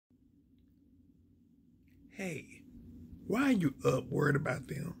Hey, why are you up worried about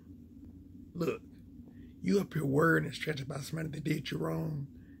them? Look, you up here worried and stressed about somebody that did you wrong,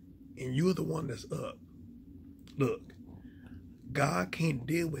 and you're the one that's up. Look, God can't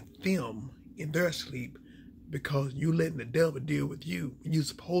deal with them in their sleep because you letting the devil deal with you when you're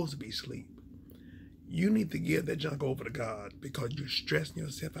supposed to be asleep. You need to give that junk over to God because you're stressing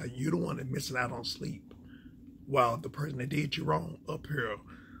yourself out. You're the one that's missing out on sleep, while the person that did you wrong up here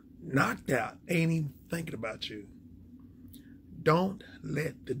knocked out ain't even thinking about you. Don't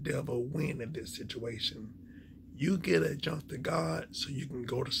let the devil win in this situation. You get a jump to God so you can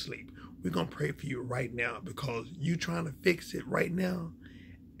go to sleep. We're going to pray for you right now because you trying to fix it right now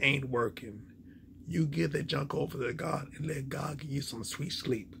ain't working. You give that junk over to God and let God give you some sweet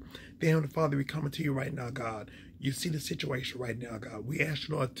sleep. Dear Heavenly Father, we coming to you right now, God. You see the situation right now, God. We ask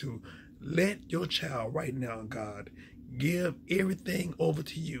you, Lord, to let your child right now, God, give everything over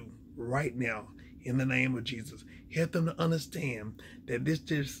to you right now in the name of Jesus. Help them to understand that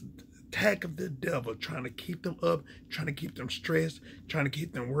this attack of the devil trying to keep them up, trying to keep them stressed, trying to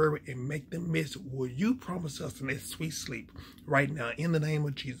keep them worried and make them miss what you promise us in that sweet sleep right now in the name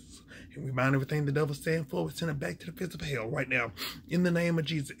of Jesus. And we bind everything the devil stands for. We send it back to the pits of hell right now in the name of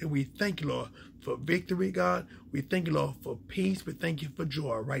Jesus. And we thank you, Lord, for victory, God. We thank you, Lord, for peace. We thank you for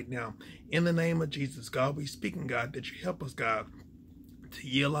joy right now in the name of Jesus, God. We speaking, God, that you help us, God, to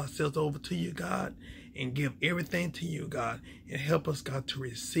yield ourselves over to you, God, and give everything to you, God, and help us, God, to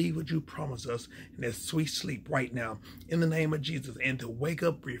receive what you promise us in that sweet sleep right now in the name of Jesus, and to wake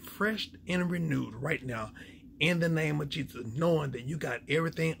up refreshed and renewed right now in the name of Jesus, knowing that you got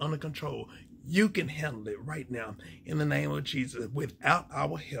everything under control. You can handle it right now in the name of Jesus without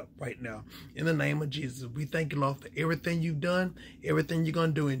our help right now. In the name of Jesus, we thank you, Lord, for everything you've done, everything you're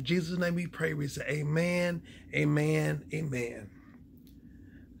going to do. In Jesus' name we pray. We say amen, amen, amen.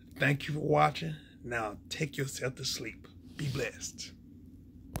 Thank you for watching. Now take yourself to sleep. Be blessed.